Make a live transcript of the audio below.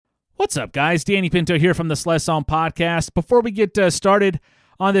What's up, guys? Danny Pinto here from the Sless On Podcast. Before we get started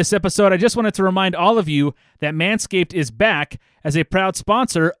on this episode, I just wanted to remind all of you that Manscaped is back as a proud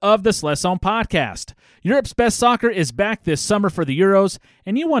sponsor of the Sless On Podcast. Europe's best soccer is back this summer for the Euros,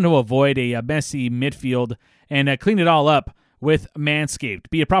 and you want to avoid a messy midfield and clean it all up with Manscaped.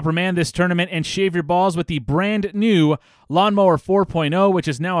 Be a proper man this tournament and shave your balls with the brand new Lawnmower 4.0, which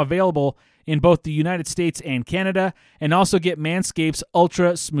is now available in both the United States and Canada, and also get Manscaped's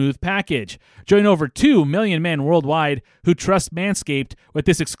Ultra Smooth package. Join over 2 million men worldwide who trust Manscaped with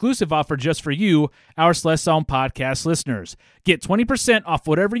this exclusive offer just for you, our Sless On Podcast listeners. Get 20% off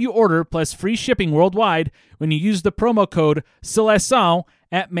whatever you order, plus free shipping worldwide when you use the promo code SLESSON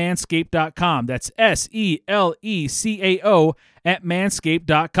at manscaped.com. That's SELECAO at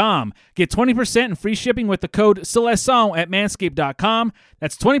manscaped.com. Get 20% and free shipping with the code SLESSON at manscaped.com.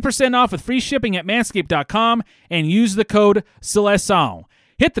 That's 20% off with free shipping at manscaped.com and use the code SLESSON.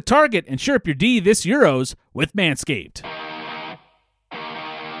 Hit the target and chirp your D this Euros with Manscaped.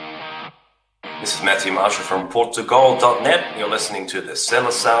 This is Matthew Marshall from Portugal.net. You're listening to the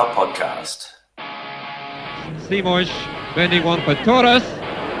Seleção Podcast. Simões bending one for Torres.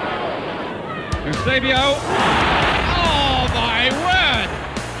 Eusebio. Oh my word!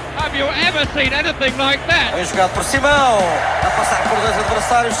 Have you ever seen anything like that? Bem jogado por Simão. A passar por dois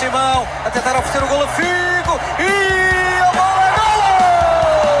adversários. Simão a tentar oferecer o golo a Figo. E a bola é golo!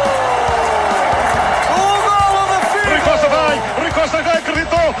 O golo de Figo! Rui Costa vai,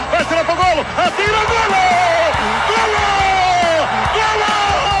 acreditou. Vai tirar para o golo. Atira, golo! Golo! Golo!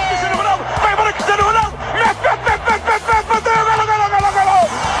 Cristiano Ronaldo. Vai embora Cristiano Ronaldo.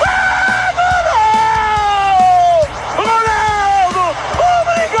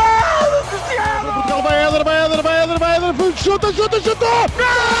 Chuta! Gol!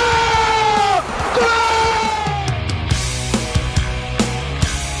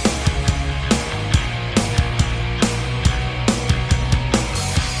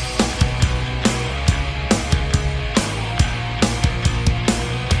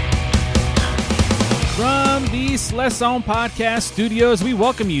 From the Sless On Podcast studios, we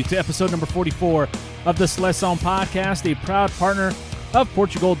welcome you to episode number 44 of the Sless On Podcast, a proud partner of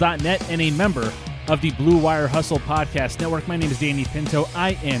Portugal.net and a member of the Blue Wire Hustle Podcast Network. My name is Danny Pinto.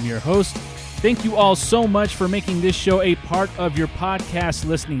 I am your host. Thank you all so much for making this show a part of your podcast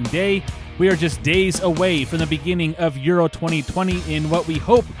listening day. We are just days away from the beginning of Euro 2020 in what we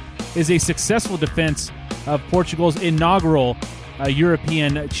hope is a successful defense of Portugal's inaugural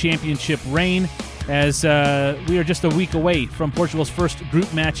European Championship reign, as we are just a week away from Portugal's first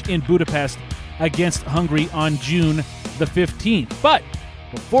group match in Budapest against Hungary on June the 15th. But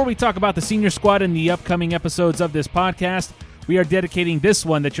before we talk about the senior squad in the upcoming episodes of this podcast, we are dedicating this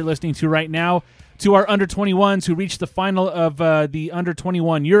one that you're listening to right now to our under-21s who reached the final of the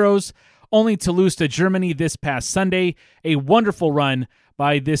under-21 Euros, only to lose to Germany this past Sunday. A wonderful run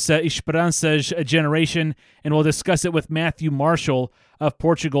by this Esperanças generation, and we'll discuss it with Matthew Marshall of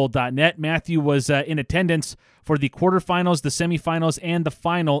Portugal.net. Matthew was in attendance for the quarterfinals, the semifinals, and the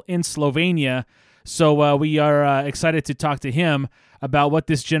final in Slovenia. So we are excited to talk to him about what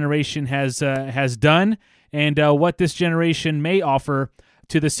this generation has done and what this generation may offer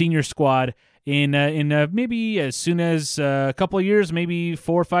to the senior squad in maybe as soon as a couple of years, maybe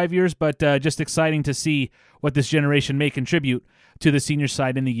 4 or 5 years, but just exciting to see what this generation may contribute to the senior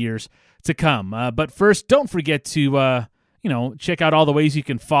side in the years to come. But first, don't forget to check out all the ways you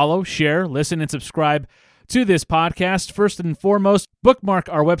can follow, share, listen, and subscribe to this podcast. First and foremost, bookmark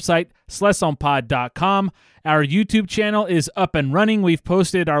our website, slessonpod.com. Our YouTube channel is up and running. We've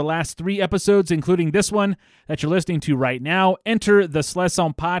posted our last 3 episodes, including this one that you're listening to right now. Enter the Sless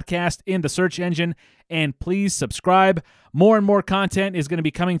On Podcast in the search engine, and please subscribe. More and more content is going to be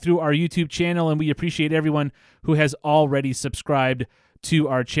coming through our YouTube channel, and we appreciate everyone who has already subscribed to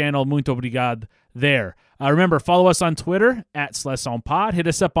our channel. Muito obrigado there. Remember, follow us on Twitter at SlessOnPod. Hit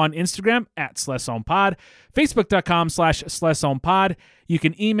us up on Instagram at SlessOnPod. Facebook.com/SlessOnPod. You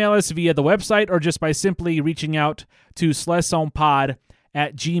can email us via the website or just by simply reaching out to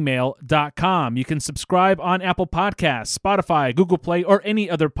SlessOnPod@gmail.com. You can subscribe on Apple Podcasts, Spotify, Google Play, or any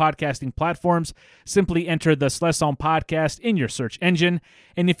other podcasting platforms. Simply enter the Sless On Podcast in your search engine.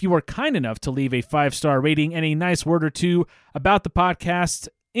 And if you are kind enough to leave a 5-star rating and a nice word or two about the podcast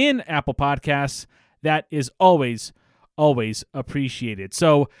in Apple Podcasts, that is always appreciated.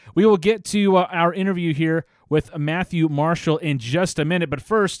 So we will get to our interview here with Matthew Marshall in just a minute. But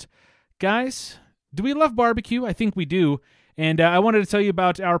first, guys, do we love barbecue? I think we do. And I wanted to tell you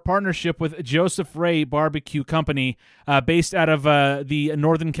about our partnership with Joseph Ray Barbecue Company, based out of the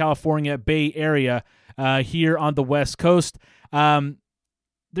Northern California Bay Area here on the West Coast.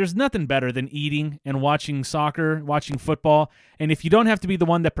 there's nothing better than eating and watching soccer, watching football. And if you don't have to be the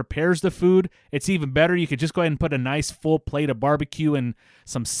one that prepares the food, it's even better. You could just go ahead and put a nice full plate of barbecue and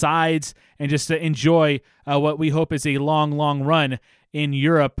some sides and just enjoy what we hope is a long, long run in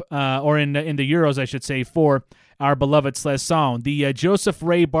Europe, or in the Euros, I should say, for our beloved Seleção. The Joseph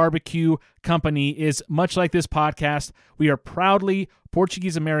Ray Barbecue Company is much like this podcast. We are proudly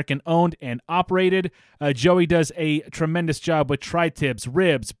Portuguese-American owned and operated. Joey does a tremendous job with tri-tips,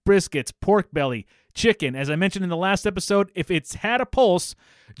 ribs, briskets, pork belly, chicken. As I mentioned in the last episode, if it's had a pulse,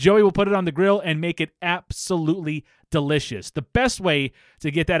 Joey will put it on the grill and make it absolutely delicious. The best way to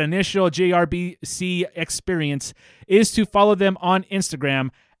get that initial JRBC experience is to follow them on Instagram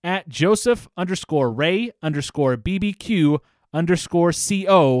at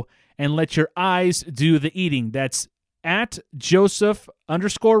Joseph_Ray_BBQ_CO and let your eyes do the eating. That's at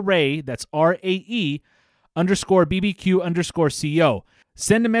Joseph_Ray, that's RAE_BBQ_CO.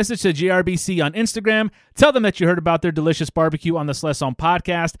 Send a message to JRBC on Instagram. Tell them that you heard about their delicious barbecue on the Seleção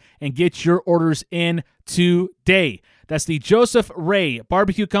podcast and get your orders in today. That's the Joseph Ray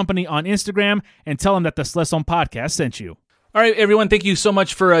Barbecue Company on Instagram, and tell them that the Seleção podcast sent you. All right, everyone, thank you so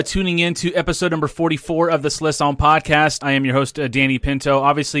much for tuning in to episode number 44 of the Seleção podcast. I am your host, Danny Pinto.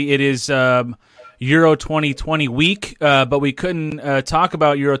 Obviously, it is Euro 2020 week, but we couldn't talk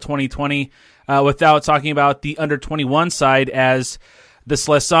about Euro 2020 without talking about the under-21 side, as the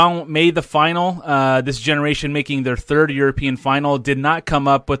Seleção made the final. This generation making their third European final, did not come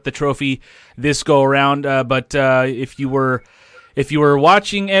up with the trophy this go around. But if you were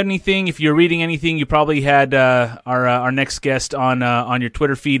watching anything, if you're reading anything, you probably had our next guest on your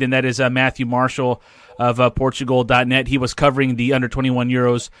Twitter feed, and that is Matthew Marshall of Portugal.net. He was covering the under-21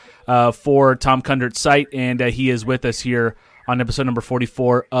 Euros for Tom Kundert's site, and he is with us here on episode number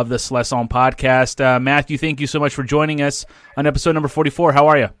 44 of the Seleção podcast. Matthew, thank you so much for joining us on episode number 44. How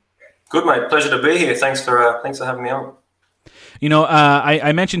are you? Good, mate. Pleasure to be here. Thanks for having me on. You know,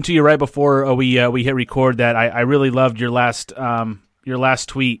 I mentioned to you right before we hit record that I really loved your last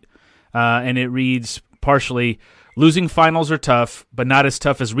tweet, and it reads partially, "Losing finals are tough, but not as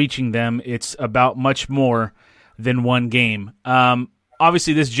tough as reaching them. It's about much more than one game."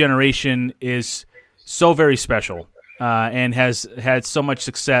 Obviously, this generation is so very special. And has had so much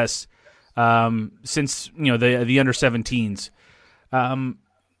success since the under-17s.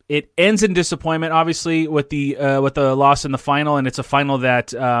 It ends in disappointment, obviously, with the loss in the final, and it's a final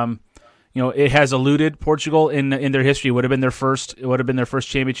that it has eluded Portugal in their history. It would have been their first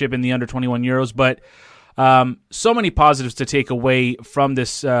championship in the under-21 Euros, but so many positives to take away from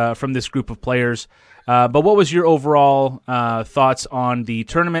this group of players. But what was your overall thoughts on the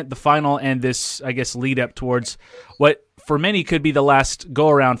tournament, the final, and this, I guess, lead up towards what for many could be the last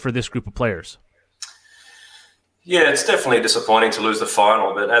go-around for this group of players? Yeah, it's definitely disappointing to lose the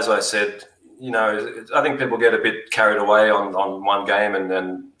final. But as I said, I think people get a bit carried away on one game and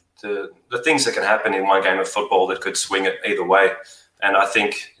the things that can happen in one game of football that could swing it either way. And I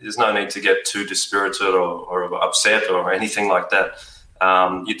think there's no need to get too dispirited or upset or anything like that.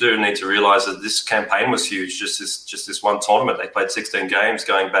 You do need to realise that this campaign was huge. Just this one tournament, they played 16 games,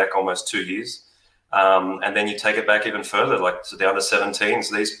 going back almost 2 years, and then you take it back even further, like to the under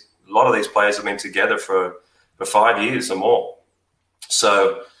 17s. A lot of these players have been together for 5 years or more.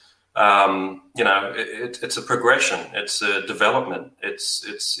 So it's a progression, it's a development.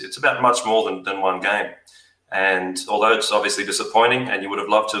 It's about much more than one game. And although it's obviously disappointing, and you would have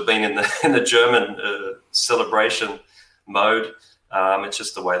loved to have been in the German celebration mode. It's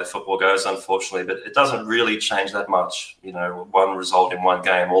just the way the football goes, unfortunately. But it doesn't really change that much, one result in one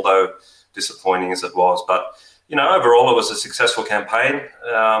game, although disappointing as it was. But, overall it was a successful campaign.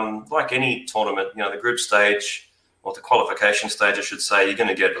 Like any tournament, the group stage, or the qualification stage, I should say, you're going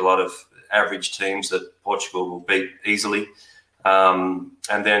to get a lot of average teams that Portugal will beat easily. And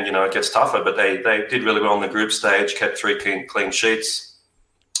then, it gets tougher. But they did really well in the group stage, kept 3 clean sheets.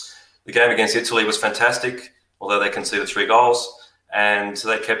 The game against Italy was fantastic, although they conceded 3 goals. And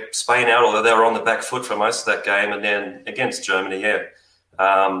they kept Spain out, although they were on the back foot for most of that game. And then against Germany,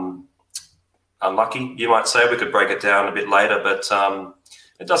 unlucky, you might say. We could break it down a bit later, but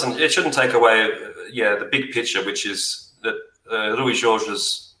it shouldn't take away, the big picture, which is that Rui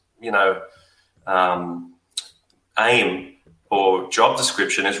Jorge's, aim or job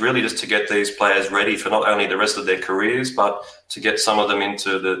description is really just to get these players ready for not only the rest of their careers, but to get some of them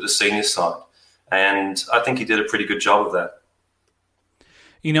into the senior side. And I think he did a pretty good job of that.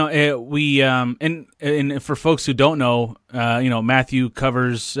 We and for folks who don't know, Matthew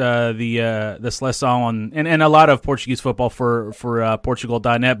covers the Seleção and a lot of Portuguese football for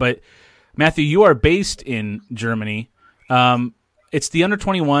Portugal.net. But Matthew, you are based in Germany. it's the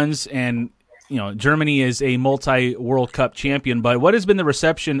under-21s, and Germany is a multi-World Cup champion. But what has been the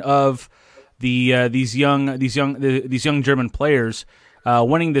reception of these young German players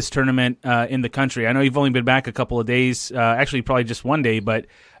winning this tournament in the country? I know you've only been back a couple of days, actually probably just one day, but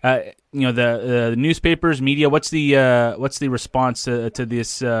the newspapers, media, what's the response to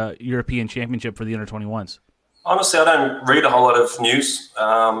this European Championship for the under-21s? Honestly, I don't read a whole lot of news.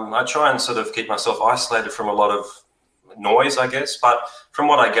 I try and sort of keep myself isolated from a lot of noise, I guess. But from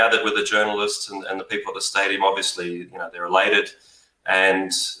what I gathered with the journalists and the people at the stadium, obviously, they're elated.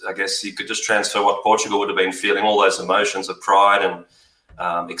 And I guess you could just transfer what Portugal would have been feeling, all those emotions of pride and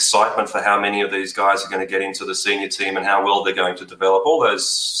excitement for how many of these guys are going to get into the senior team and how well they're going to develop. All those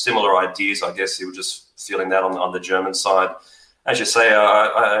similar ideas, I guess you were just feeling that on the German side. As you say,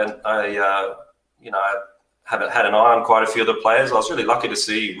 I haven't had an eye on quite a few of the players. I was really lucky to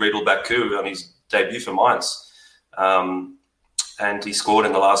see Riedel Baku on his debut for Mainz. And he scored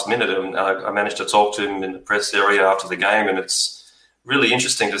in the last minute, and I managed to talk to him in the press area after the game, and it's really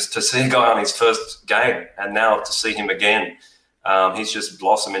interesting to see a guy on his first game, and now to see him again. He's just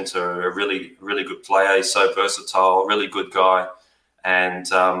blossomed into a really, really good player. He's so versatile, really good guy, and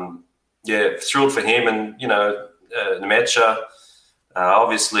thrilled for him. And Nemecha,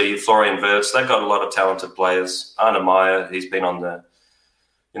 obviously Florian Wirtz, they've got a lot of talented players. Arne Meyer, he's been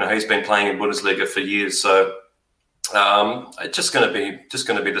he's been playing in Bundesliga for years, so. It's just going to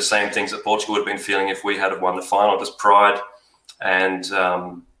be the same things that Portugal would have been feeling if we had won the final, just pride. And,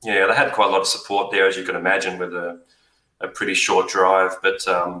 they had quite a lot of support there, as you can imagine, with a pretty short drive. But,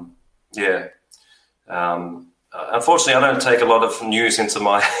 unfortunately, I don't take a lot of news into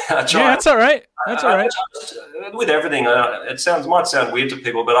my that's all right. That's all right. With everything, might sound weird to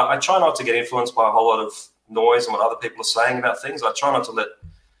people, but I try not to get influenced by a whole lot of noise and what other people are saying about things. I try not to let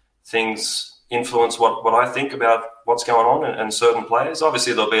things influence what I think about what's going on and certain players.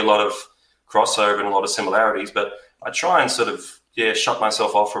 Obviously, there'll be a lot of crossover and a lot of similarities, but I try and sort of shut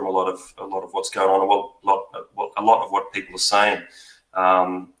myself off from a lot of what's going on and a lot of what people are saying.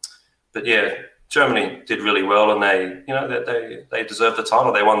 But Germany did really well, and they deserved the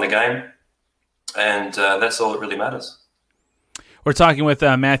title. They won the game, and that's all that really matters. We're talking with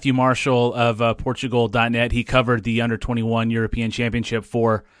Matthew Marshall of Portugal.net. He covered the under-21 European Championship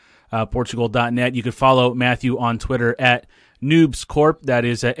for Portugal.net. You can follow Matthew on Twitter at NoobsCorp. That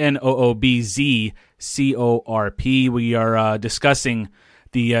is NoobsCorp. We are discussing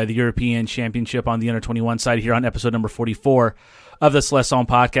the European Championship on the under-21 side here on episode number 44 of the Celeste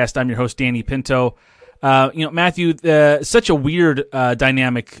podcast. I'm your host, Danny Pinto. Matthew, such a weird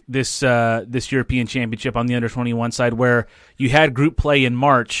dynamic this European Championship on the under-21 side, where you had group play in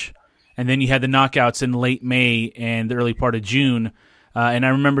March, and then you had the knockouts in late May and the early part of June. And I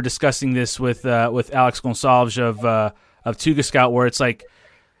remember discussing this with Alex Gonçalves of Tuga Scout, where it's like,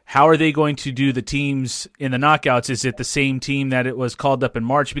 how are they going to do the teams in the knockouts? Is it the same team that it was called up in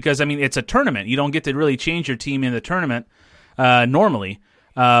March? Because, it's a tournament. You don't get to really change your team in the tournament normally.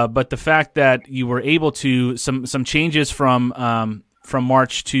 But the fact that you were able to some changes from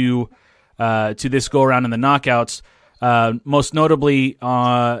March to this go around in the knockouts. Most notably,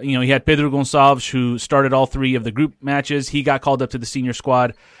 he had Pedro Gonçalves, who started all three of the group matches. He got called up to the senior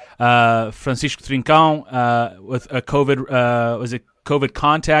squad. Francisco Trincão with a COVID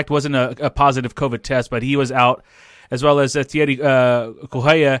contact? Wasn't a positive COVID test, but he was out. As well as Thierry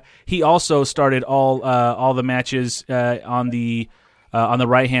Correia, he also started all the matches on the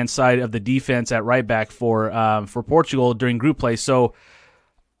right hand side of the defense at right back for Portugal during group play. So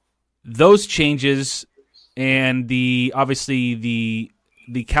those changes. And obviously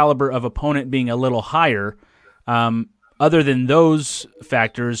the caliber of opponent being a little higher. Other than those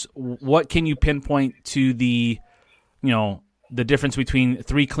factors, what can you pinpoint to the difference between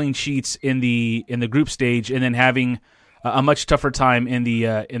 3 clean sheets in the group stage and then having a much tougher time in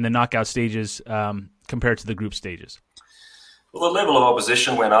the knockout stages compared to the group stages? Well, the level of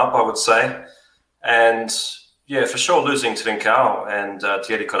opposition went up, I would say, and for sure, losing to Trincão and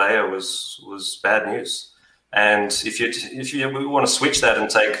Thierry Correia was bad news. And if you want to switch that and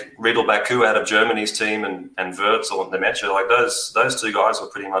take Riedel Baku out of Germany's team and Wirtz or Nemecha, like those two guys were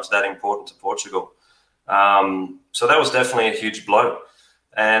pretty much that important to Portugal. So that was definitely a huge blow.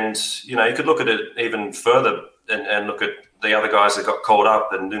 And, you could look at it even further and look at the other guys that got called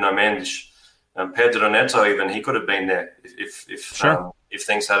up, and Nuno Mendes, and Pedro Neto even, he could have been there if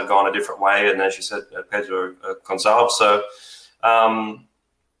things had gone a different way. And as you said, Pedro Gonçalves. So,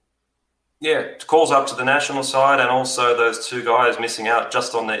 calls up to the national side, and also those two guys missing out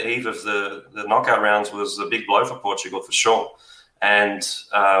just on the eve of the knockout rounds was a big blow for Portugal for sure. And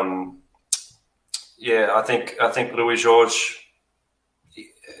I think Luís Jorge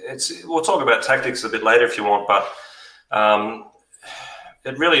we'll talk about tactics a bit later if you want, but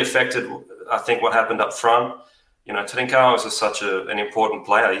it really affected, I think, what happened up front. Trincão is such an important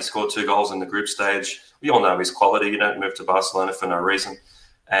player. He scored 2 goals in the group stage. We all know his quality. You don't move to Barcelona for no reason.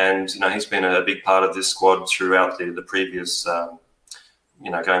 And, he's been a big part of this squad throughout the previous,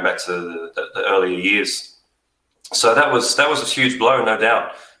 going back to the earlier years. So that was a huge blow, no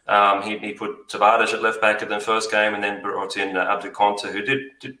doubt. He put Tavares at left back in the first game and then brought in Abdu Conte, who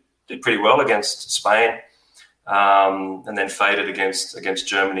did pretty well against Spain, and then faded against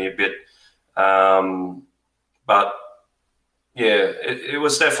Germany a bit. But yeah, it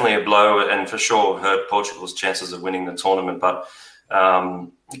was definitely a blow and for sure hurt Portugal's chances of winning the tournament. But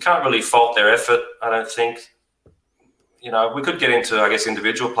you can't really fault their effort, I don't think. We could get into, I guess,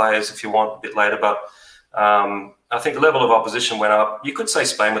 individual players if you want a bit later, but I think the level of opposition went up. You could say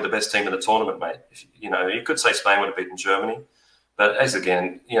Spain were the best team in the tournament, mate. You could say Spain would have beaten Germany. But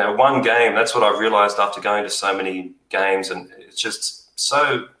one game, that's what I realised after going to so many games, and it's just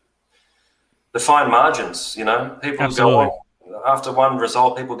so the fine margins, People Absolutely. go on after one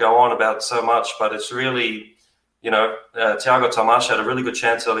result, people go on about so much, but it's really, Thiago Tomás had a really good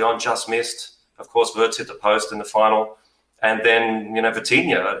chance early on, just missed. Of course, Wirtz hit the post in the final. And then,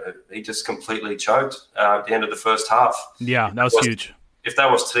 Vitinha, he just completely choked at the end of the first half. Yeah, that was huge. If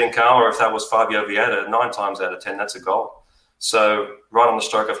that was Trincão or if that was Fabio Vieira, 9 times out of 10, that's a goal. So right on the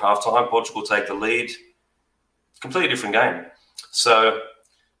stroke of halftime, Portugal take the lead. Completely different game. So,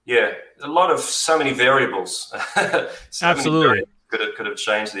 yeah, so many variables. Absolutely. Could have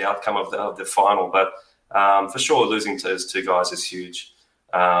changed the outcome of the final. But for sure, losing to those 2 guys is huge.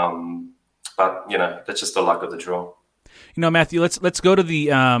 But, that's just the luck of the draw. Matthew, let's go to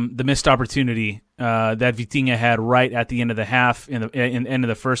the missed opportunity that Vitinha had right at the end of the half, in the end of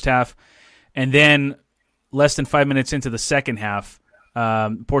the first half, and then less than 5 minutes into the second half,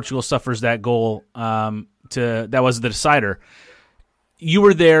 Portugal suffers that goal. That was the decider. You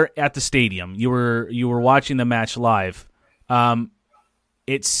were there at the stadium. You were watching the match live.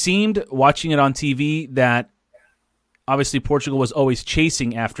 It seemed, watching it on TV, that obviously Portugal was always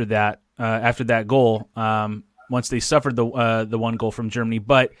chasing after that goal. Once they suffered the 1 goal from Germany,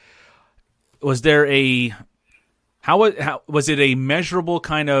 but was there was it a measurable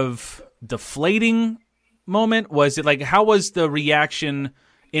kind of deflating moment? Was it how was the reaction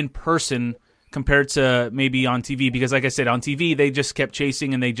in person compared to maybe on TV? Because like I said, on TV they just kept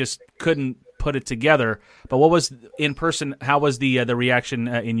chasing and they just couldn't put it together. But what was in person? How was the reaction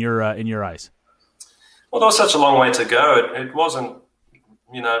in your eyes? Well, there was such a long way to go. It wasn't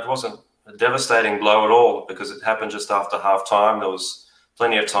a devastating blow at all because it happened just after half-time. There was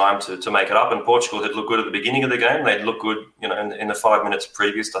plenty of time to make it up, and Portugal had looked good at the beginning of the game. They'd looked good, in the 5 minutes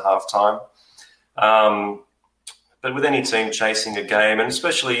previous to half-time. But with any team chasing a game, and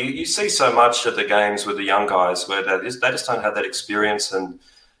especially you see so much at the games with the young guys where they just don't have that experience, and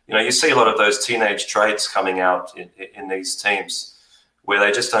you see a lot of those teenage traits coming out in these teams where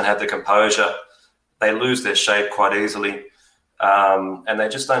they just don't have the composure. They lose their shape quite easily. And they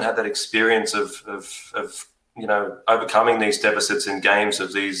just don't have that experience of overcoming these deficits in games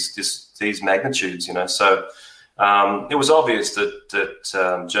of these magnitudes. So it was obvious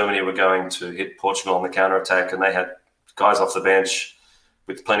that Germany were going to hit Portugal on the counter-attack, and they had guys off the bench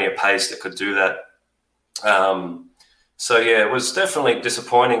with plenty of pace that could do that. So yeah, it was definitely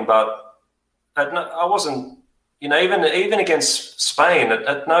disappointing, but I wasn't. Even against Spain,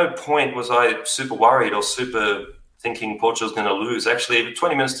 at no point was I super worried or super thinking Portugal's going to lose. Actually,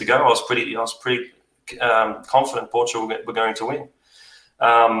 20 minutes to go, I was pretty confident Portugal were going to win.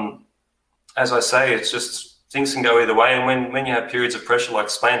 As I say, it's just things can go either way. And when you have periods of pressure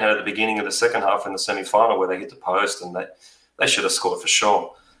like Spain had at the beginning of the second half in the semi-final where they hit the post and they should have scored for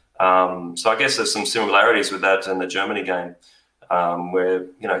sure. So I guess there's some similarities with that in the Germany game where,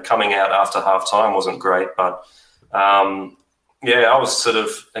 coming out after half-time wasn't great. But I was sort of,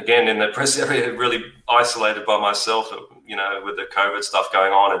 again, in the press area, really isolated by myself, with the COVID stuff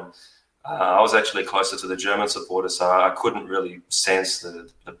going on. And I was actually closer to the German supporters, so I couldn't really sense the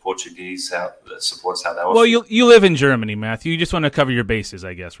Portuguese supporters, how they were. Well, you live in Germany, Matthew. You just want to cover your bases,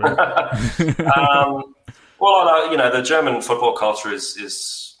 I guess, right? The German football culture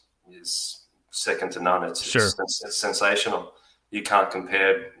is second to none. It's sensational. You can't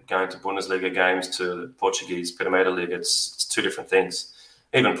compare going to Bundesliga games to the Portuguese Primeira Liga. It's 2 different things.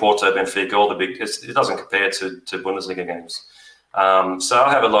 Even Porto, Benfica, all the big. It doesn't compare to Bundesliga games. So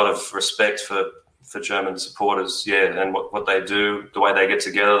I have a lot of respect for German supporters, and what they do, the way they get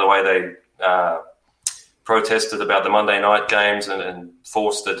together, the way they protested about the Monday night games and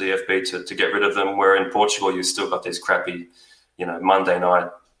forced the DFB to get rid of them. Where in Portugal, you still got these crappy, Monday night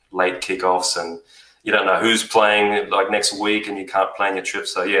late kickoffs, and you don't know who's playing like next week, and you can't plan your trip.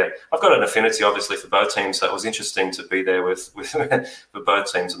 So yeah, I've got an affinity obviously for both teams. So it was interesting to be there with for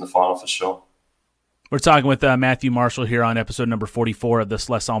both teams in the final for sure. We're talking with Matthew Marshall here on episode number 44 of the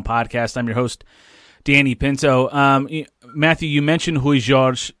Lesson podcast. I'm your host, Danny Pinto. Matthew, you mentioned Rui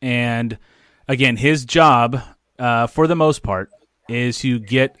Jorge, and again, his job, for the most part, is to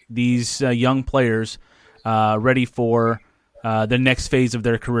get these young players ready for the next phase of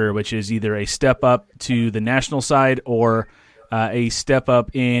their career, which is either a step up to the national side or a step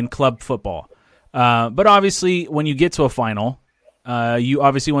up in club football. But obviously, when you get to a final, you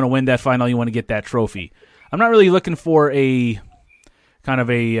obviously want to win that final. You want to get that trophy. I'm not really looking for a kind of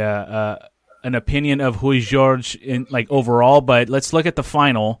an opinion of Rui Jorge in like overall, but let's look at the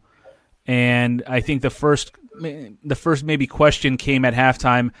final. And I think the first maybe question came at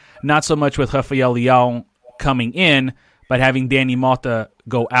halftime, not so much with Rafael Leão coming in, but having Danny Mota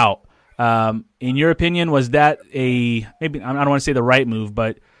go out. In your opinion, was that maybe I don't want to say the right move,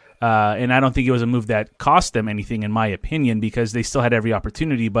 but and I don't think it was a move that cost them anything, in my opinion, because they still had every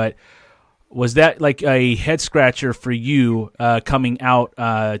opportunity. But was that like a head scratcher for you coming out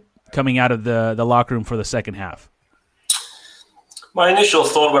of the locker room for the second half? My initial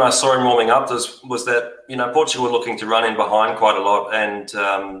thought when I saw him warming up was that Portugal were looking to run in behind quite a lot,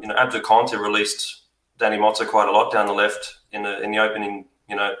 and Abdul Conte released Danny Mota quite a lot down the left in the opening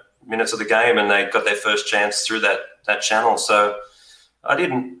minutes of the game, and they got their first chance through that channel. So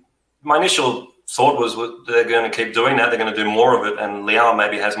my initial thought was they're going to keep doing that. They're going to do more of it, and Leão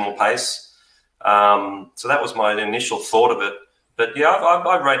maybe has more pace. So that was my initial thought of it. But yeah,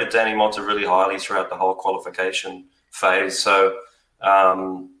 I've rated Danny Mota really highly throughout the whole qualification phase. So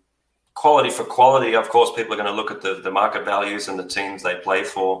quality for quality, of course, people are going to look at the market values and the teams they play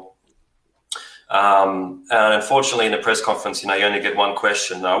for. And unfortunately, in the press conference, you only get one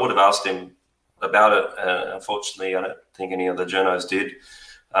question. I would have asked him about it. Unfortunately, I don't think any of the journos did.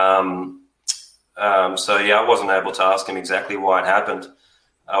 So yeah, I wasn't able to ask him exactly why it happened,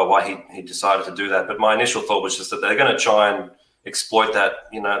 why he decided to do that. But my initial thought was just that they're going to try and exploit that,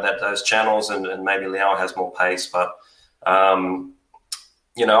 those channels, and maybe Leão has more pace. But I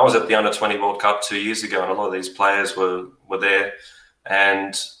was at the Under-20 World Cup 2 years ago, and a lot of these players were there.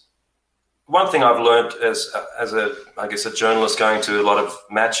 And one thing I've learned as a journalist going to a lot of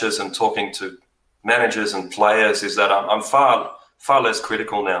matches and talking to managers and players is that I'm far less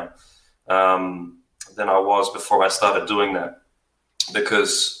critical now than I was before I started doing that,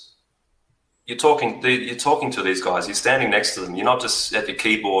 because you're talking to these guys, you're standing next to them, you're not just at your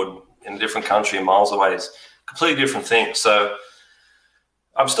keyboard in a different country miles away. It's a completely different thing. So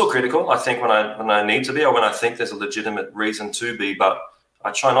I'm still critical, I think, when I need to be, or when I think there's a legitimate reason to be, but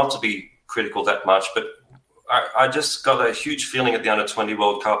I try not to be critical that much. But I just got a huge feeling at the Under-20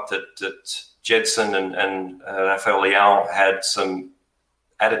 World Cup that Jedson and Rafael Leão had some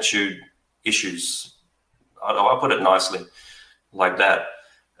attitude issues. I'll put it nicely like that.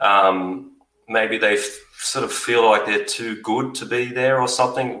 Maybe they sort of feel like they're too good to be there or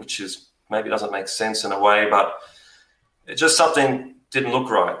something, which is maybe doesn't make sense in a way, but it just something didn't look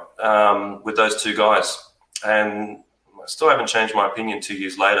right with those two guys. And I still haven't changed my opinion 2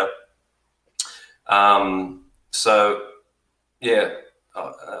 years later. So, yeah,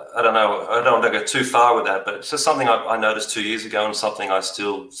 I don't know. I don't want to go too far with that, but it's just something I noticed 2 years ago and something I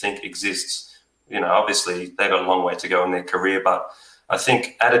still think exists. Obviously they got a long way to go in their career, but I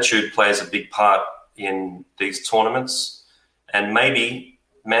think attitude plays a big part in these tournaments. And maybe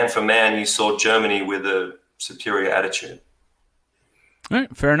man for man, you saw Germany with a superior attitude. All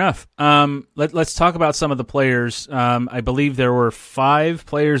right, fair enough. Let's talk about some of the players. I believe there were 5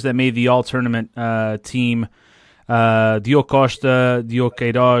 players that made the all-tournament team. Diogo Costa, Diogo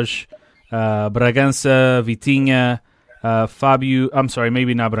Queiroz, Bragança, Vitinha, Fabio. I'm sorry,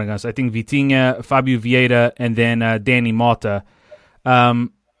 maybe not Bragança. I think Vitinha, Fabio Vieira, and then Danny Mota.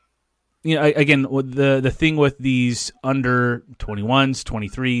 Again, the thing with these under 21s,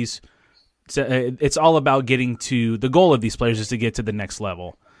 23s, it's all about getting to the goal of these players is to get to the next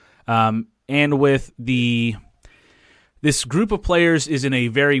level. And with this group of players is in a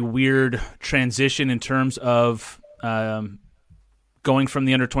very weird transition in terms of going from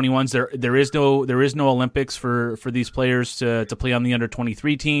the under 21s. There is no Olympics for these players to play on the under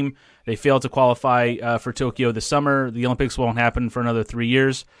 23 team. They failed to qualify for Tokyo this summer. The Olympics won't happen for another 3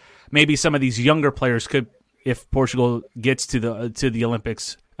 years. Maybe some of these younger players could, if Portugal gets to the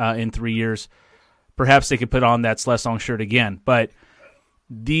Olympics in 3 years, perhaps they could put on that Seleção shirt again. But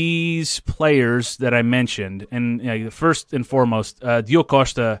these players that I mentioned, and first and foremost, Diogo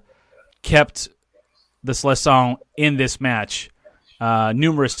Costa kept the Seleção in this match.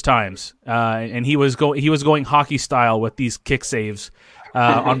 numerous times, and he was going hockey style with these kick saves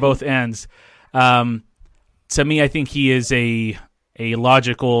on both ends. To me, I think he is a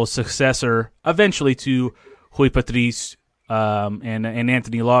logical successor eventually to Rui Patrice and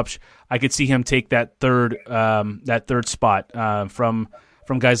Anthony Lopes. I could see him take that third spot from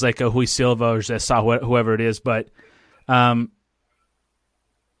guys like Rui Silva or Zessa, whoever it is. But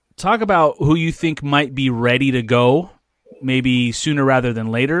talk about who you think might be ready to go, maybe sooner rather than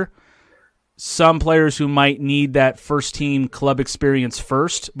later. Some players who might need that first-team club experience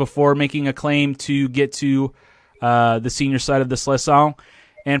first before making a claim to get to the senior side of the Seleção,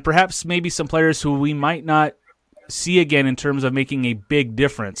 and perhaps maybe some players who we might not see again in terms of making a big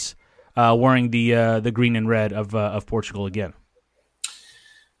difference wearing the green and red of Portugal again.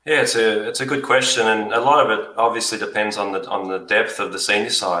 Yeah, it's a good question, and a lot of it obviously depends on the depth of the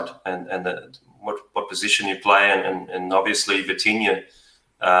senior side and what position you play, and obviously Vitinha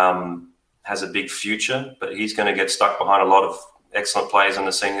has a big future, but he's going to get stuck behind a lot of excellent players on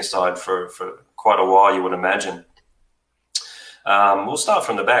the senior side for quite a while, you would imagine. We'll start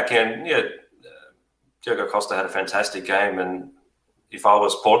from the back end. Yeah, Diogo Costa had a fantastic game, and if I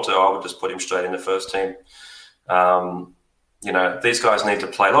was Porto, I would just put him straight in the first team. These guys need to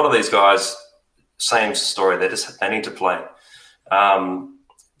play. A lot of these guys, same story. They need to play.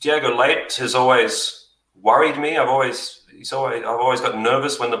 Diogo Leite has always worried me. I've always got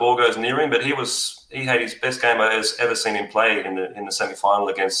nervous when the ball goes near him, but he had his best game I've ever seen him play in the semi-final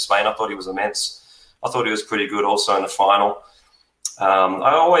against Spain. I thought he was immense. I thought he was pretty good also in the final.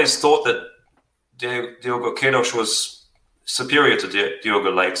 I always thought that Diogo Queiroz was superior to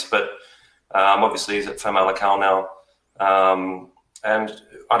Diogo Leite, but obviously he's at Famalicão now. And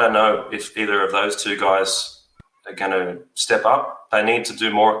I don't know if either of those two guys are going to step up. They need to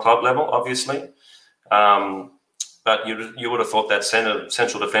do more at club level, obviously. But you would have thought that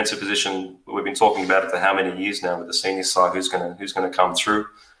central defensive position, we've been talking about it for how many years now with the senior side, who's going to come through.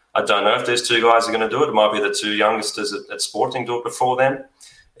 I don't know if these two guys are going to do it. It might be the two youngsters at Sporting do it before them.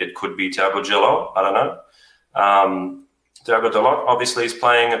 It could be Thiago Gelo. I don't know. Thiago Dalot obviously is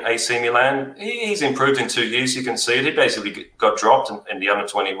playing at AC Milan. He's improved in 2 years. You can see it. He basically got dropped in the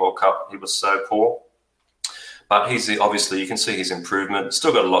Under-20 World Cup. He was so poor. But you can see his improvement.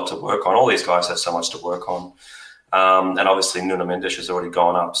 Still got a lot to work on. All these guys have so much to work on. And obviously Nuno Mendes has already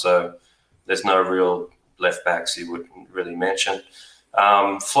gone up. So there's no real left backs you would really mention.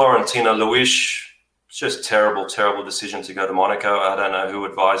 Florentino Luis, just terrible decision to go to Monaco. I don't know who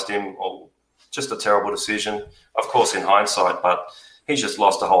advised him, or just a terrible decision, of course, in hindsight, but he's just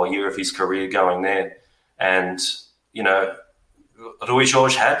lost a whole year of his career going there. And, Rui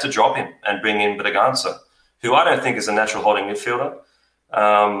Jorge had to drop him and bring in Bragança, who I don't think is a natural holding midfielder.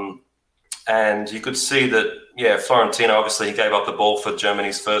 And you could see that, Florentino, obviously, he gave up the ball for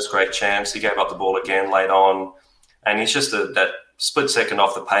Germany's first great chance. He gave up the ball again late on. And he's just that split second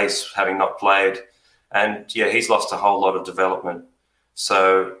off the pace, having not played. And, he's lost a whole lot of development.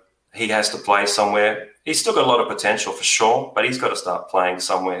 So he has to play somewhere. He's still got a lot of potential for sure, but he's got to start playing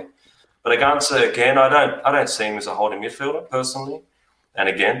somewhere. But Bragança, again, I don't see him as a holding midfielder personally. And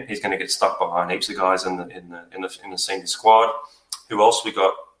again, he's going to get stuck behind heaps of guys in the senior squad. Who else we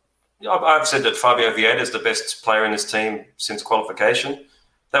got? I've said that Fabio Vieira is the best player in this team since qualification.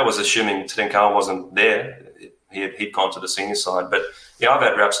 That was assuming Trincão wasn't there. He'd gone to the senior side. But, I've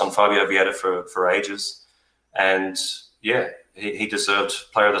had raps on Fabio Vieira for ages. And, he deserved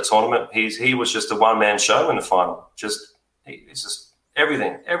player of the tournament. He was just a one-man show in the final. It's just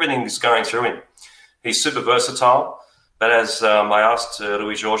everything is going through him. He's super versatile. But as I asked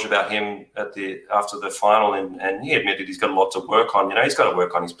Rui Jorge about him after the final, and he admitted he's got a lot to work on. He's got to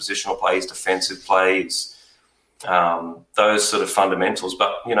work on his positional play, his defensive play, those sort of fundamentals.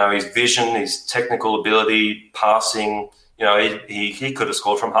 But, his vision, his technical ability, passing, he could have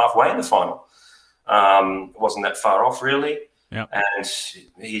scored from halfway in the final. Wasn't that far off, really. Yep. And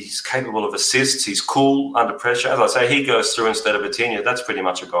he's capable of assists. He's cool under pressure. As I say, he goes through instead of Vitinha. That's pretty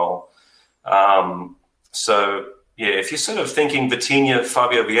much a goal. If you're sort of thinking Vitinha,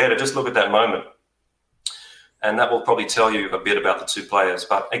 Fabio Vieira, just look at that moment. And that will probably tell you a bit about the two players.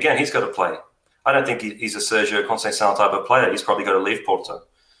 But again, he's got to play. I don't think he's a Sergio Conceição type of player. He's probably got to leave Porto.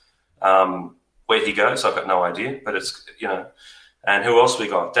 Where he goes, I've got no idea. But it's, and who else we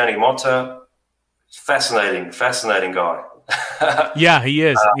got? Danny Mota, fascinating guy. Yeah, he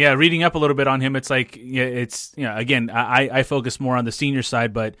is. Reading up a little bit on him, it's like, again, I focus more on the senior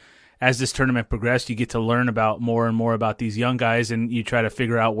side, but as this tournament progressed, you get to learn about more and more about these young guys, and you try to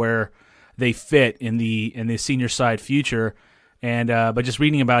figure out where they fit in the senior side future. And but just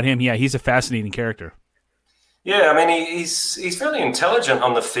reading about him, he's a fascinating character. Yeah, I mean, he's fairly intelligent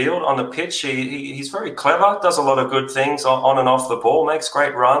on the field, on the pitch. He's very clever, does a lot of good things on and off the ball, makes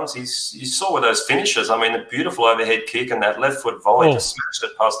great runs. You saw with those finishes, I mean, the beautiful overhead kick and that left foot volley just smashed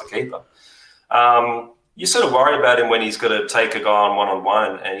it past the keeper. You sort of worry about him when he's got to take a guy on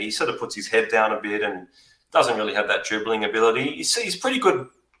one-on-one, and he sort of puts his head down a bit and doesn't really have that dribbling ability. You see, he's pretty good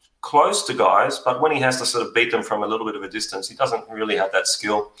close to guys, but when he has to sort of beat them from a little bit of a distance, he doesn't really have that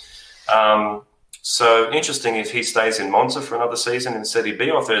skill. So interesting if he stays in Monza for another season in Serie B,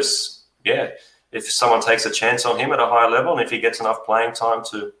 or if someone takes a chance on him at a higher level, and if he gets enough playing time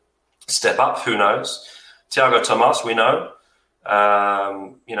to step up, who knows? Thiago Tomas, we know.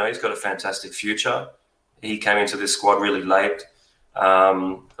 He's got a fantastic future. He came into this squad really late.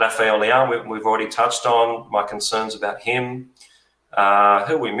 Rafael Leão, we've already touched on my concerns about him. Who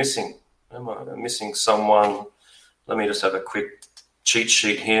are we missing? Am I missing someone? Let me just have a quick cheat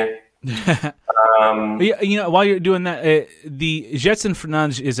sheet here. While you're doing that, the Jetson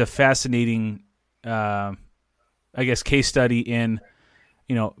Fernandes is a fascinating, case study in,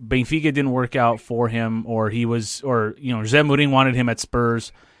 Benfica didn't work out for him, or Jose Mourinho wanted him at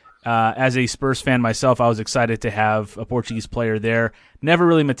Spurs. As a Spurs fan myself, I was excited to have a Portuguese player there. Never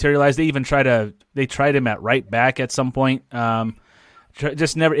really materialized. They even tried him at right back at some point.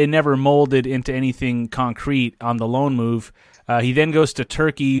 It never molded into anything concrete on the loan move. He then goes to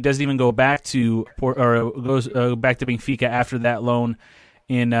Turkey, doesn't even go back to goes back to Benfica after that loan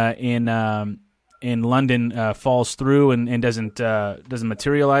in London falls through and doesn't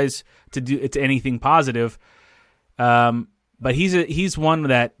materialize to anything positive. But he's one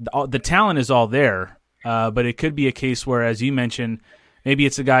that the talent is all there, but it could be a case where, as you mentioned, maybe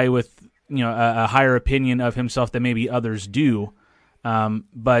it's a guy with a higher opinion of himself than maybe others do.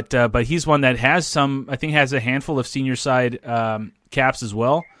 But he's one that has has a handful of senior side caps as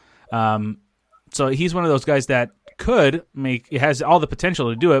well. So he's one of those guys that has all the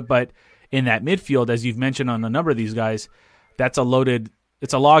potential to do it, but in that midfield, as you've mentioned on a number of these guys, it's a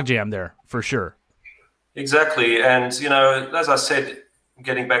logjam there for sure. Exactly. And, as I said,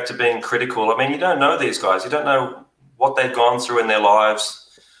 getting back to being critical, I mean, you don't know these guys. You don't know what they've gone through in their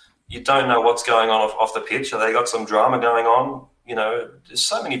lives. You don't know what's going on off the pitch. Have they got some drama going on? There's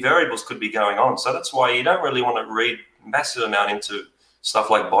so many variables could be going on. So that's why you don't really want to read massive amount into stuff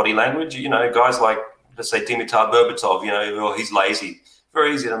like body language. Guys like, let's say, Dimitar Berbatov, he's lazy.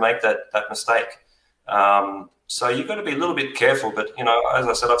 Very easy to make that mistake. So you've got to be a little bit careful. But, as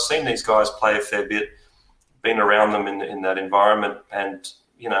I said, I've seen these guys play a fair bit, been around them in that environment. And,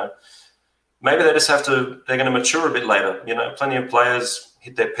 maybe they're going to mature a bit later. Plenty of players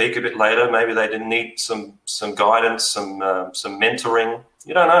hit their peak a bit later. Maybe they didn't need some guidance, some mentoring.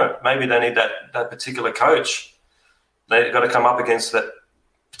 You don't know. Maybe they need that particular coach. They've got to come up against that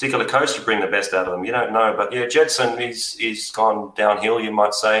particular coach to bring the best out of them. You don't know. But, yeah, Jetson, he's gone downhill, you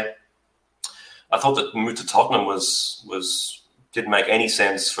might say. I thought that move to Tottenham didn't make any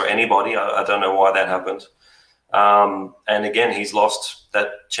sense for anybody. I don't know why that happened. And, again, he's lost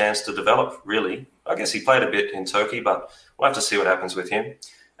that chance to develop, really. I guess he played a bit in Turkey, but we'll have to see what happens with him.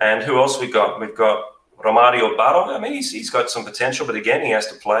 And who else we've got? We've got Romario Barro. I mean, he's got some potential, but again, he has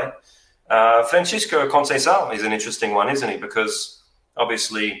to play. Francisco Conceição is an interesting one, isn't he? Because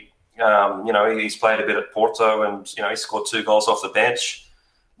obviously, he's played a bit at Porto and, he scored 2 goals off the bench.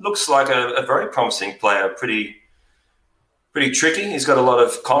 Looks like a very promising player, pretty tricky. He's got a lot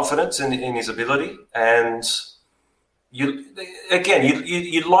of confidence in his ability. And you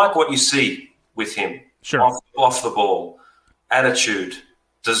like what you see with him. Sure. Off the ball, attitude,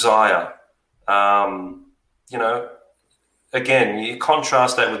 desire. Again, you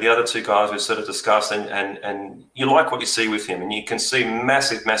contrast that with the other 2 guys we've sort of discussed, and you like what you see with him, and you can see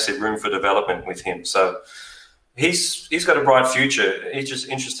massive, massive room for development with him. So he's got a bright future. It's just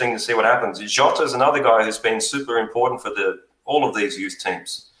interesting to see what happens. Jota is another guy who's been super important for all of these youth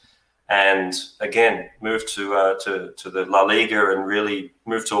teams. And again, moved to the La Liga and really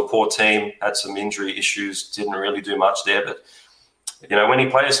moved to a poor team, had some injury issues, didn't really do much there. But, when he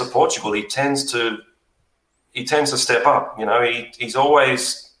plays for Portugal, he tends to step up. He's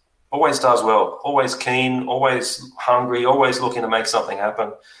always does well, always keen, always hungry, always looking to make something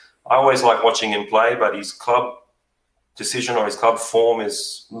happen. I always like watching him play, but his club decision or his club form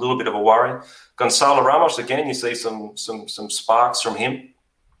is a little bit of a worry. Gonçalo Ramos, again, you see some sparks from him.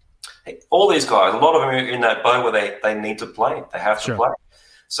 All these guys, a lot of them are in that boat where they need to play. They have to play.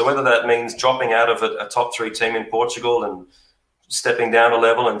 So whether that means dropping out of a top 3 team in Portugal and stepping down a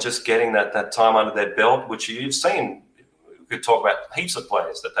level and just getting that time under their belt, which you've seen, we could talk about heaps of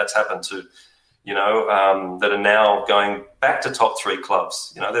players that's happened to, that are now going back to top 3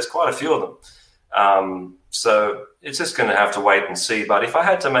 clubs. There's quite a few of them. So it's just going to have to wait and see. But if I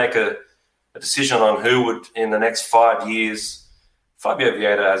had to make a decision on who would in the next 5 years, Fabio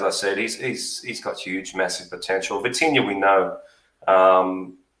Vieira, as I said, he's got huge, massive potential. Vitinha, we know,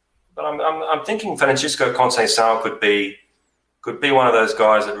 but I'm thinking Francisco Conceição could be one of those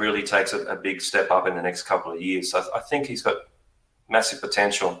guys that really takes a big step up in the next couple of years. I think he's got massive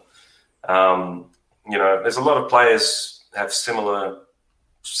potential. There's a lot of players have similar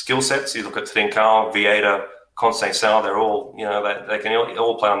skill sets. You look at Trincão, Vieira, Conceição, they're all, they can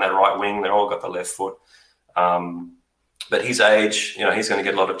all play on that right wing. They're all got the left foot. But his age, he's going to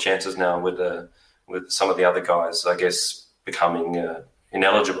get a lot of chances now with some of the other guys, I guess, becoming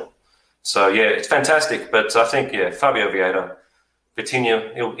ineligible. So, yeah, it's fantastic. But I think, Fabio Vieira,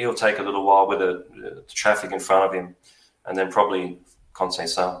 Vitinha, he'll take a little while with the traffic in front of him, and then probably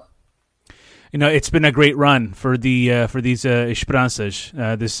Conceição. It's been a great run for these Esperanças,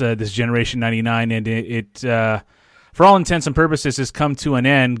 this generation 99, and it for all intents and purposes has come to an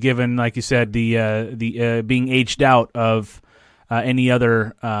end. Given, like you said, the being aged out of any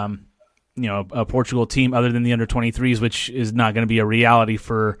other a Portugal team other than the under-23s, which is not going to be a reality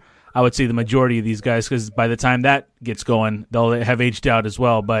for, I would say, the majority of these guys, because by the time that gets going, they'll have aged out as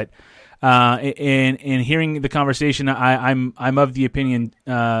well. But in hearing the conversation, I'm of the opinion,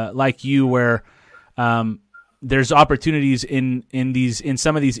 like you, where there's opportunities in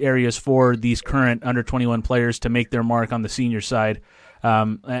some of these areas for these current under-21 players to make their mark on the senior side.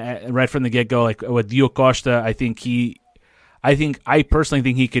 Right from the get-go, like with Diogo Costa, I personally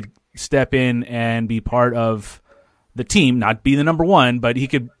think he could step in and be part of the team, not be the number one, but he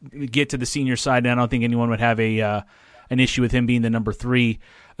could get to the senior side, and I don't think anyone would have an issue with him being the number 3.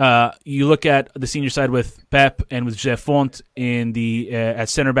 You look at the senior side with Pep and with José Fonte in the at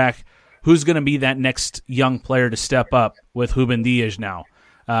center back. Who's going to be that next young player to step up with Ruben Dias now?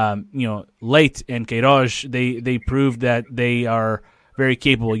 Leite and Queiroz, they proved that they are very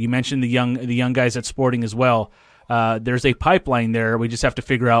capable. You mentioned the young guys at Sporting as well. There's a pipeline there. We just have to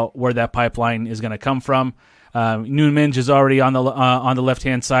figure out where that pipeline is going to come from. Nunes is already on the left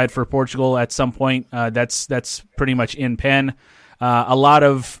hand side for Portugal at some point. That's pretty much in pen. A lot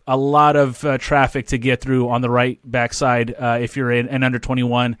of traffic to get through on the right backside if you're an under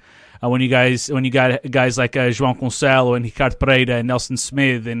 21. When you got guys like João Cancelo and Ricardo Pereira and Nelson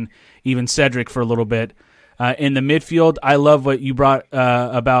Smith and even Cedric for a little bit. In the midfield, I love what you brought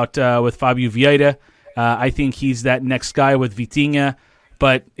about with Fabio Vieira. I think he's that next guy with Vitinha,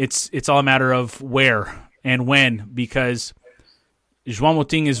 but it's all a matter of where and when, because João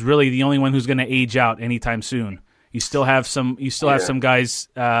Moutinho is really the only one who's going to age out anytime soon. You still have some guys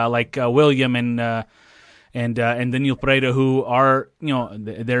like William and Daniel Pereira who are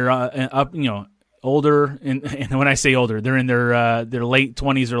they're up older, and when I say older, they're in their late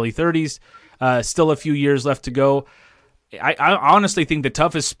 20s, early 30s. Still a few years left to go. I honestly think the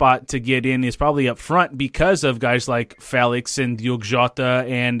toughest spot to get in is probably up front because of guys like Felix and Diogo Jota,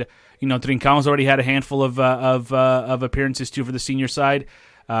 and Trincão's already had a handful of appearances too for the senior side.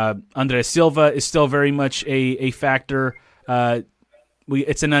 André Silva is still very much a factor.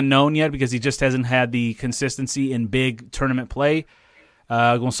 It's an unknown yet because he just hasn't had the consistency in big tournament play.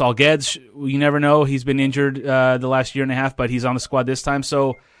 Gonçalo Guedes, you never know. He's been injured the last year and a half, but he's on the squad this time.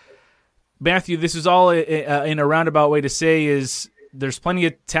 So, Matthew, this is all in a roundabout way to say is there's plenty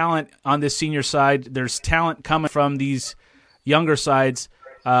of talent on this senior side. There's talent coming from these younger sides.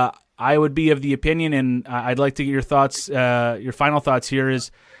 I would be of the opinion, and I'd like to get your thoughts. Your final thoughts here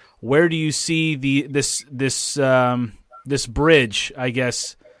is, where do you see this bridge, I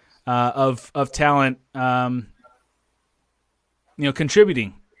guess, of talent,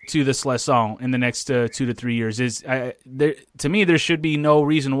 contributing to the Seleção in the next 2 to 3 years? To me, there should be no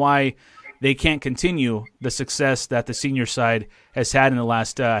reason why they can't continue the success that the senior side has had in the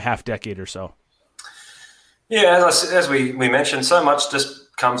last half decade or so. Yeah, as we mentioned, so much just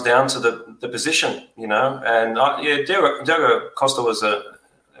comes down to the position, And Diogo Costa was a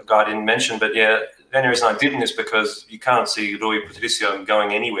guy I didn't mention, but the only reason I didn't is because you can't see Rui Patricio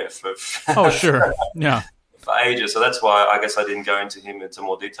going anywhere for sure, yeah, for ages. So that's why I guess I didn't go into him into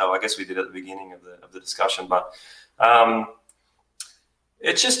more detail. I guess we did at the beginning of the discussion, but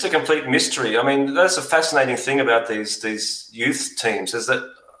it's just a complete mystery. I mean, that's a fascinating thing about these youth teams is that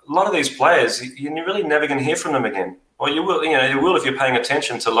a lot of these players, you're really never going to hear from them again. Or you will if you're paying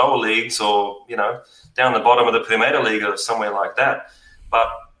attention to lower leagues or down the bottom of the Primeira League or somewhere like that.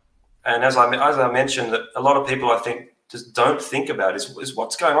 And as I mentioned, that a lot of people I think just don't think about is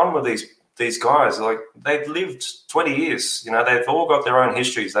what's going on with these guys. Like, they've lived 20 years. They've all got their own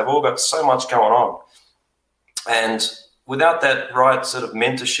histories. They've all got so much going on. And without that right sort of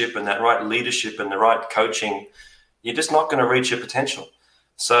mentorship and that right leadership and the right coaching, you're just not going to reach your potential.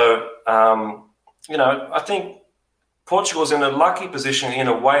 So, I think Portugal's in a lucky position in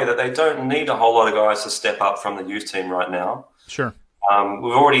a way that they don't need a whole lot of guys to step up from the youth team right now. Sure.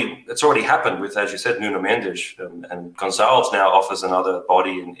 It's already happened with, as you said, Nuno Mendes, and Gonçalves now offers another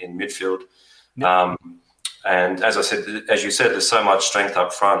body in midfield. Yep. And as you said, there's so much strength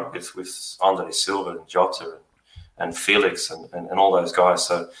up front with Andre Silva and Jota and Felix and all those guys.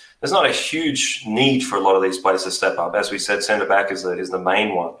 So there's not a huge need for a lot of these players to step up. As we said, centre back is the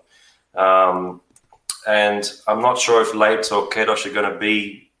main one. And I'm not sure if Leite or Queiroz are going to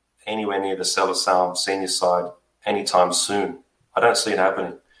be anywhere near the Seleção senior side anytime soon. I don't see it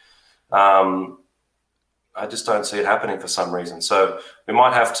happening. I just don't see it happening for some reason. So we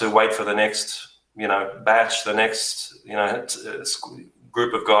might have to wait for the next, batch, the next,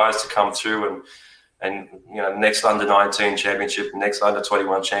 group of guys to come through and next under-19 championship, next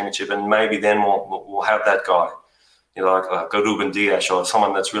under-21 championship, and maybe then we'll have that guy, like a Ruben Dias or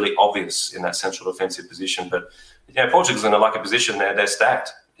someone that's really obvious in that central defensive position. But Portugal's in a lucky position. They're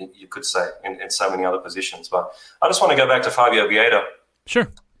stacked, you could say, in so many other positions. But I just want to go back to Fabio Vieira. Sure.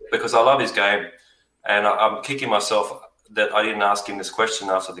 Because I love his game, and I'm kicking myself that I didn't ask him this question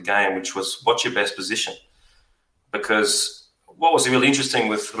after the game, which was, what's your best position? Because what was really interesting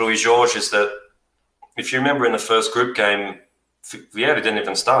with Rui Jorge is that, if you remember in the first group game, Vieira didn't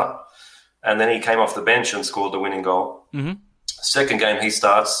even start. And then he came off the bench and scored the winning goal. Mm-hmm. Second game he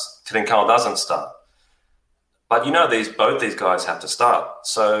starts, Trincão doesn't start. But both these guys have to start.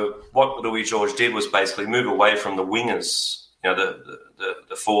 So what Rui Jorge did was basically move away from the wingers, the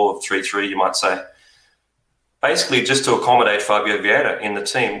 4-3-3, you might say, basically just to accommodate Fabio Vieira in the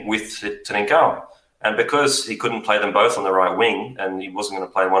team with Trincão. And because he couldn't play them both on the right wing, and he wasn't going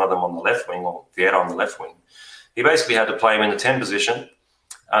to play one of them on the left wing or Vieira on the left wing, he basically had to play him in the 10 position,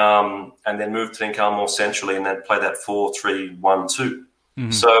 and then move Trincão more centrally and then play that 4-3-1-2.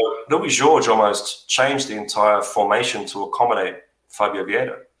 Mm-hmm. So Rui Jorge almost changed the entire formation to accommodate Fabio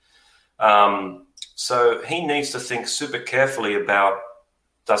Vieira. So he needs to think super carefully about,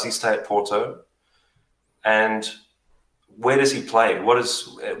 does he stay at Porto? And where does he play? What does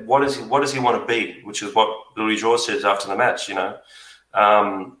he want to be? Which is what Rui Jorge said after the match. He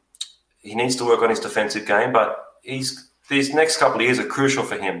needs to work on his defensive game, but these next couple of years are crucial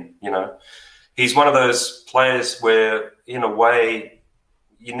for him. He's one of those players where, in a way,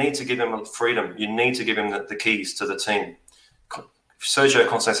 you need to give him freedom. You need to give him the keys to the team. Sergio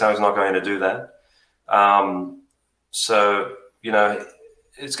Conceição is not going to do that.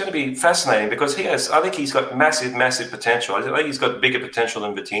 It's going to be fascinating because I think he's got massive, massive potential. I think he's got bigger potential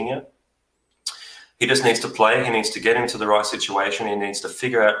than Vitinha. He just needs to play. He needs to get into the right situation. He needs to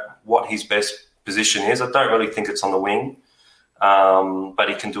figure out what his best position is. I don't really think it's on the wing, but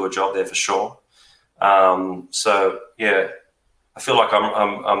he can do a job there for sure. I feel like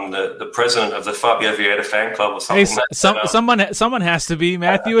I'm the president of the Fabio Vieira fan club or something. Hey, someone has to be,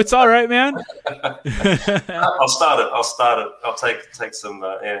 Matthew. It's all right, man. I'll start it. I'll take some.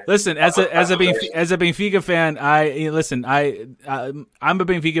 Listen, as a Benfica fan, I'm a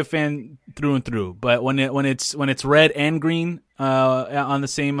Benfica fan through and through. But when it's red and green on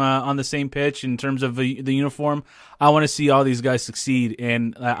the same pitch in terms of the uniform, I want to see all these guys succeed.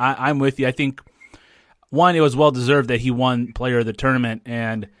 And I'm with you. I think, one, it was well-deserved that he won Player of the Tournament,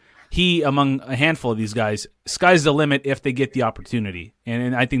 and he, among a handful of these guys, sky's the limit if they get the opportunity.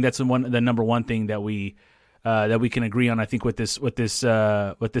 And I think that's the number one thing that we can agree on. I think with this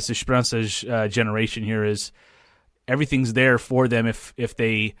Esperanças generation here is everything's there for them if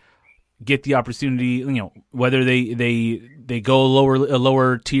they get the opportunity. Whether they go a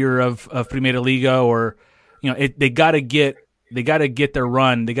lower tier of Primeira Liga or they got to get their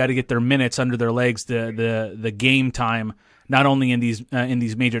run. They got to get their minutes under their legs, the game time, not only in these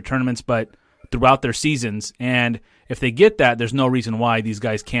major tournaments, but throughout their seasons. And if they get that, there's no reason why these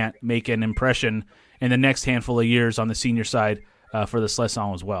guys can't make an impression in the next handful of years on the senior side for the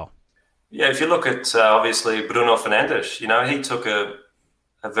Seleção as well. Yeah, if you look at obviously Bruno Fernandes, he took a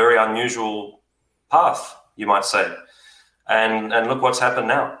very unusual path, you might say, and look what's happened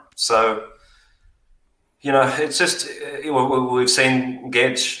now. So. It's just we've seen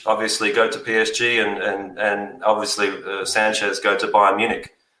Gedge obviously go to PSG and obviously Sanchez go to Bayern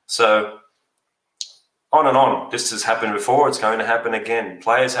Munich. So on and on. This has happened before. It's going to happen again.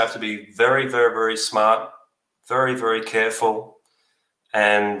 Players have to be very, very, very smart, very, very careful,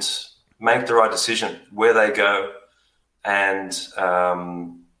 and make the right decision where they go. And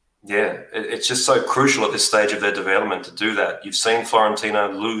It's just so crucial at this stage of their development to do that. You've seen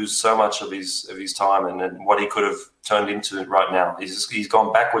Florentino lose so much of his time and what he could have turned into right now. He's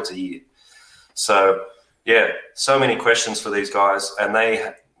gone backwards a year. So, so many questions for these guys, and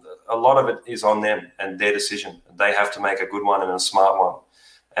a lot of it is on them and their decision. They have to make a good one and a smart one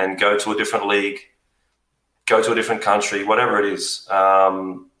and go to a different league, go to a different country, whatever it is,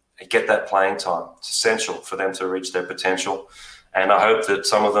 and get that playing time. It's essential for them to reach their potential. And I hope that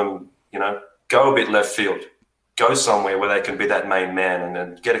some of them, go a bit left field, go somewhere where they can be that main man and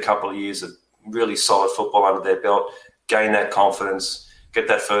then get a couple of years of really solid football under their belt, gain that confidence, get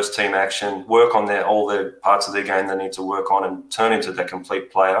that first team action, work on all their parts of their game they need to work on and turn into that complete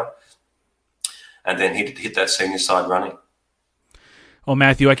player, and then hit that senior side running. Well,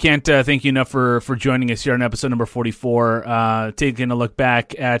 Matthew, I can't thank you enough for joining us here on episode number 44, taking a look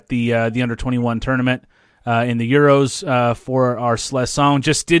back at the Under-21 tournament. In the Euros for our Seleção.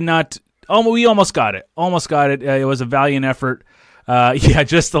 Just did not. We almost got it. It was a valiant effort.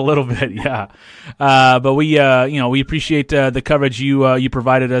 Just a little bit. Yeah, but we appreciate the coverage you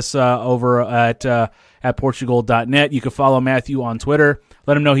provided us over at Portugal.net. You can follow Matthew on Twitter.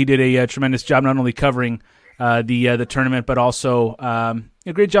 Let him know he did a tremendous job not only covering the tournament, but also a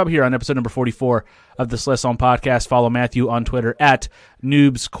great job here on episode number 44 of the Seleção podcast. Follow Matthew on Twitter at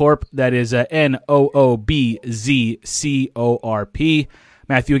NoobsCorp. That is NoobzCorp.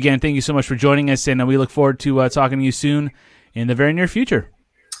 Matthew, again, thank you so much for joining us, and we look forward to talking to you soon in the very near future.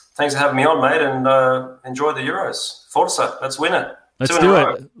 Thanks for having me on, mate, and enjoy the Euros. Forza, let's win it. Let's do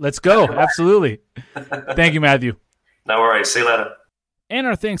it. Let's go. Absolutely. Thank you, Matthew. No worries. See you later. And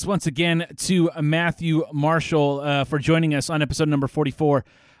our thanks once again to Matthew Marshall for joining us on episode number 44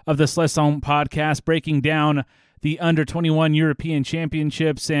 of the Seleção podcast, breaking down the Under-21 European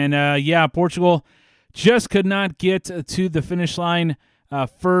Championships. And Portugal just could not get to the finish line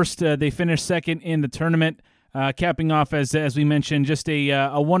first. They finished second in the tournament, capping off, as we mentioned, just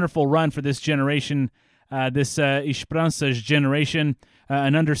a wonderful run for this generation, this Esperanças generation,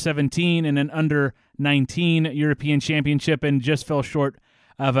 an under-17 and an under-19 European Championship, and just fell short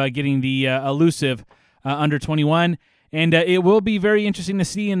of getting the elusive under-21. And it will be very interesting to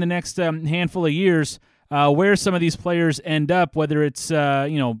see in the next handful of years where some of these players end up, whether it's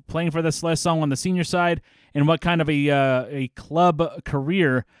playing for the Seleção on the senior side, and what kind of a club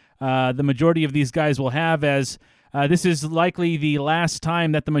career the majority of these guys will have, as this is likely the last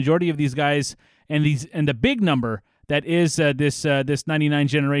time that the majority of these guys and the big number that is this 99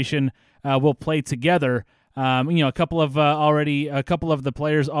 generation will play together. A couple of the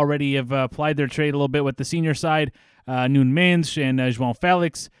players already have applied their trade a little bit with the senior side. Nuno Mendes and João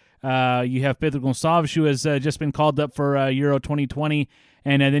Felix. You have Pedro Gonçalves, who has just been called up for Euro 2020.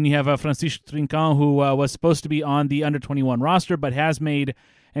 And then you have Francisco Trincão, who was supposed to be on the under-21 roster, but has made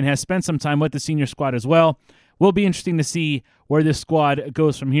and has spent some time with the senior squad as well. Will be interesting to see where this squad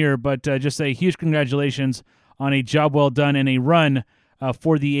goes from here, but just a huge congratulations on a job well done and a run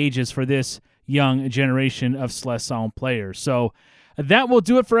for the ages for this young generation of Seleção players. So that will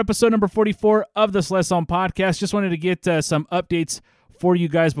do it for episode number 44 of the Seleção podcast. Just wanted to get some updates for you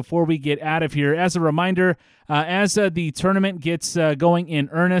guys before we get out of here. As a reminder, as the tournament gets going in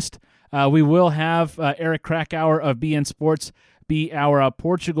earnest, we will have Eric Krakauer of BN Sports be our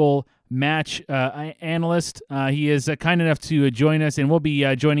Portugal match analyst. He is kind enough to join us, and will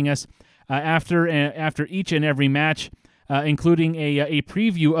be joining us after each and every match, including a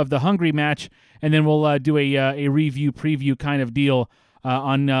preview of the Hungary match, and then we'll do a review preview kind of deal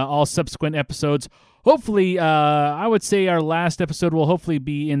on all subsequent episodes. Hopefully, I would say our last episode will hopefully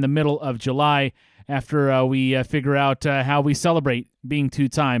be in the middle of July, after we figure out how we celebrate being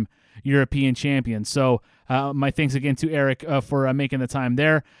two-time European champions. So my thanks again to Eric for making the time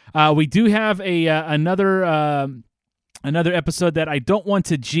there. We do have another episode that I don't want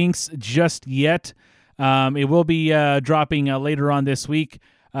to jinx just yet. It will be dropping later on this week,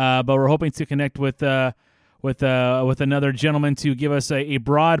 but we're hoping to connect with another gentleman to give us a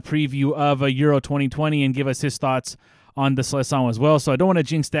broad preview of Euro 2020 and give us his thoughts on the Seleção as well. So I don't want to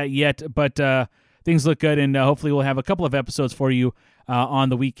jinx that yet, but things look good, and hopefully we'll have a couple of episodes for you on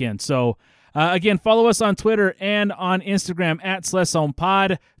the weekend. So again, follow us on Twitter and on Instagram at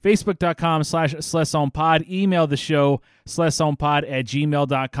SeleçãoPod, Facebook.com/SeleçãoPod, email the show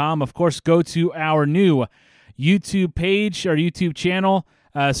SeleçãoPod@gmail.com. Of course, go to our new YouTube page, our YouTube channel,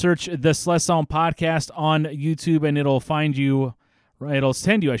 search the Seleção Podcast on YouTube, and it'll find you, it'll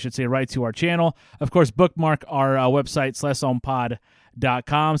send you, I should say, right to our channel. Of course, bookmark our website, SeleçãoPod.com.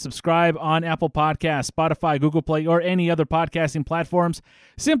 manscaped.com. Subscribe on Apple Podcasts, Spotify, Google Play, or any other podcasting platforms.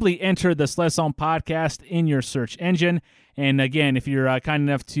 Simply enter the Sled Song Podcast in your search engine. And again, if you're kind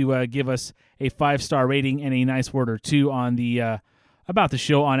enough to give us a 5-star rating and a nice word or two on the about the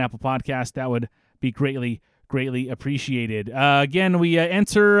show on Apple Podcasts, that would be greatly appreciated. Again, we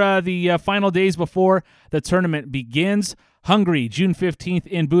enter the final days before the tournament begins. Hungary, June 15th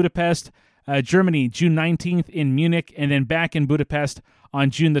in Budapest. Germany, June 19th in Munich. And then back in Budapest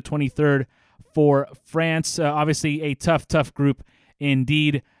on June the 23rd for France. Obviously, a tough group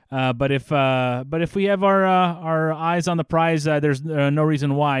indeed. But if we have our eyes on the prize, there's no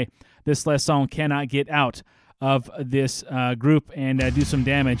reason why this Les Song cannot get out of this group and do some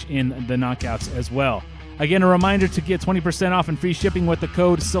damage in the knockouts as well. Again, a reminder to get 20% off and free shipping with the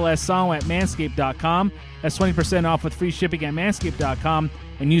code SLESSONG at manscaped.com. That's 20% off with free shipping at manscaped.com.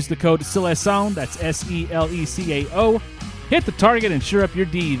 And use the code SLESSONG, that's SELECAO. Hit the target and sure up your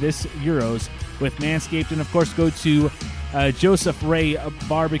D this Euros with Manscaped. And, of course, go to Joseph Ray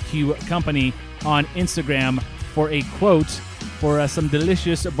Barbecue Company on Instagram for a quote for some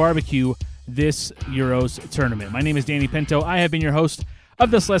delicious barbecue this Euros tournament. My name is Danny Pinto. I have been your host of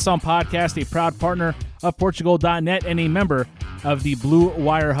the Sled Song Podcast, a proud partner of Portugal.net and a member of the Blue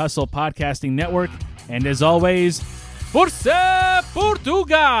Wire Hustle Podcasting Network. And as always, Força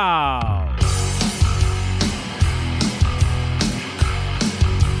Portugal!